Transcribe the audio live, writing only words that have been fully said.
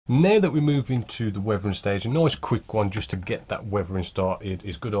Now that we move into the weathering stage, a nice quick one just to get that weathering started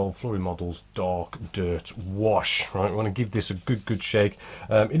is good old Flurry Models Dark Dirt Wash. Right, we want to give this a good shake.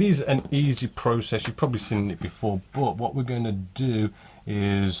 It is an easy process, you've probably seen it before, but what we're going to do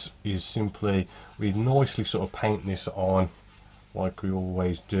is simply we nicely sort of paint this on like we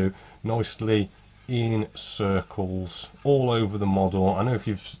always do, nicely in circles all over the model. I know if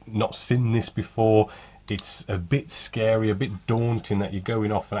you've not seen this before, it's a bit scary, a bit daunting that you're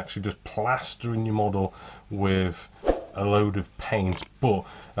going off and actually just plastering your model with a load of paint, but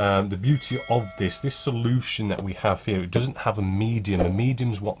the beauty of this solution that we have here, it doesn't have a medium. A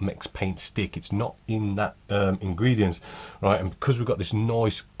medium's what makes paint stick. It's not in that ingredients, right? And because we've got this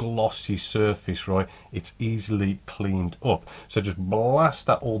nice glossy surface, right, it's easily cleaned up. So just blast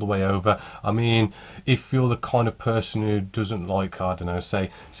that all the way over. I mean, if you're the kind of person who doesn't like, I don't know, say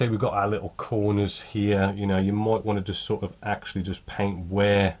we've got our little corners here, you know, you might want to just sort of actually just paint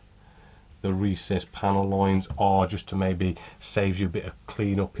where the recessed panel lines are, just to maybe save you a bit of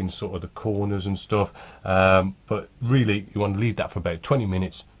clean up in sort of the corners and stuff, but really you want to leave that for about 20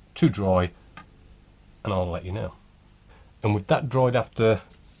 minutes to dry, and I'll let you know. And with that dried after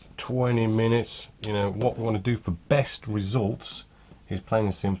 20 minutes, you know what we want to do for best results is plain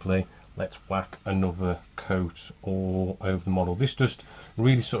and simply let's whack another coat all over the model. This just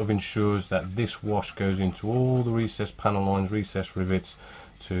really sort of ensures that this wash goes into all the recessed panel lines, recessed rivets,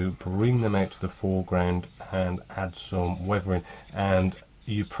 to bring them out to the foreground and add some weathering. And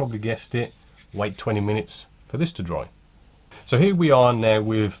you probably guessed it, wait 20 minutes for this to dry. So here we are now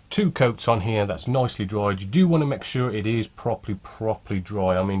with 2 coats on here that's nicely dried. You do want to make sure it is properly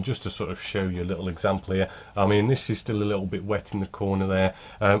dry. I mean, just to sort of show you a little example here, I mean, this is still a little bit wet in the corner there.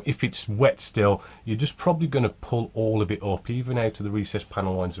 If it's wet still, you're just probably going to pull all of it up, even out of the recessed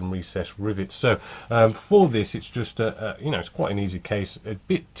panel lines and recessed rivets. So for this, it's just you know, it's quite an easy case, a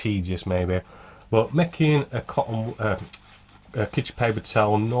bit tedious maybe, but making a cotton a kitchen paper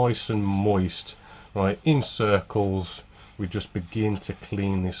towel nice and moist, right, in circles, we just begin to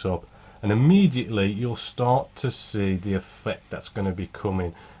clean this up, and immediately you'll start to see the effect that's going to be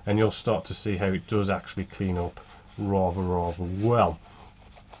coming, and you'll start to see how it does actually clean up rather well.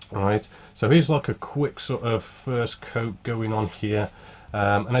 Alright, so here's like a quick sort of first coat going on here,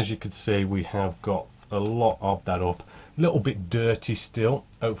 and as you can see, we have got a lot of that up. A little bit dirty still,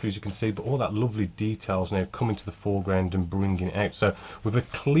 hopefully, as you can see, but all that lovely details now coming to the foreground and bringing it out. So with a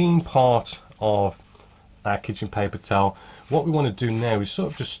clean part of our kitchen paper towel, what we want to do now is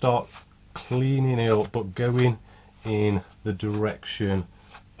sort of just start cleaning it up, but going in the direction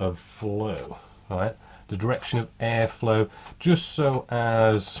of flow, right, the direction of airflow, just so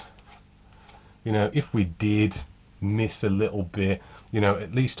as, you know, if we did miss a little bit, you know,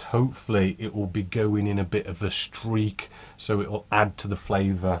 at least hopefully it will be going in a bit of a streak, so it will add to the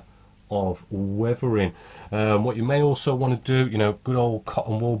flavour of weathering. What you may also want to do, you know, good old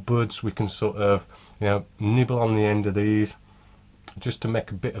cotton wool buds, we can sort of, you know, nibble on the end of these just to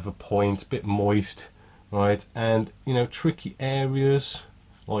make a bit of a point, a bit moist, right? And, you know, tricky areas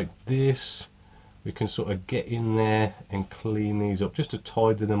like this, we can sort of get in there and clean these up just to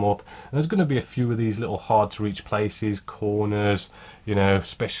tidy them up. And there's going to be a few of these little hard to reach places, corners, you know,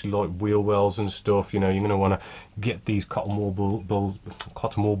 especially like wheel wells and stuff. You know, you're going to want to get these cotton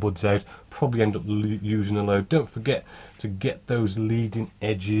wool buds out, probably end up using a load. Don't forget to get those leading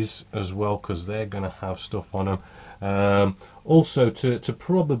edges as well, because they're going to have stuff on them. Also to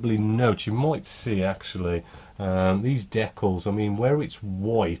probably note, you might see actually these decals, I mean, where it's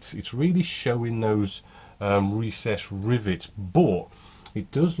white, it's really showing those recessed rivets, but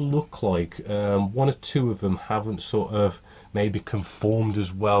it does look like 1 or 2 of them haven't sort of maybe conformed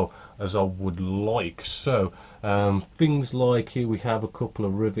as well as I would like. So things like here we have a couple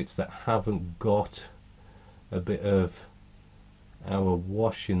of rivets that haven't got a bit of our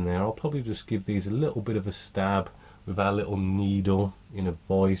wash in there. I'll probably just give these a little bit of a stab with our little needle in a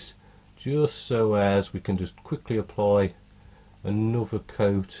vise, just so as we can just quickly apply another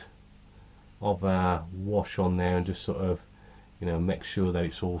coat of our wash on there, and just sort of, you know, make sure that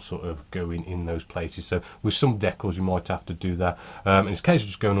it's all sort of going in those places. So with some decals you might have to do that. In this case,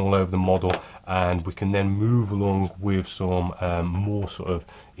 just going all over the model, and we can then move along with some more sort of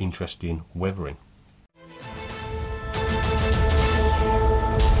interesting weathering.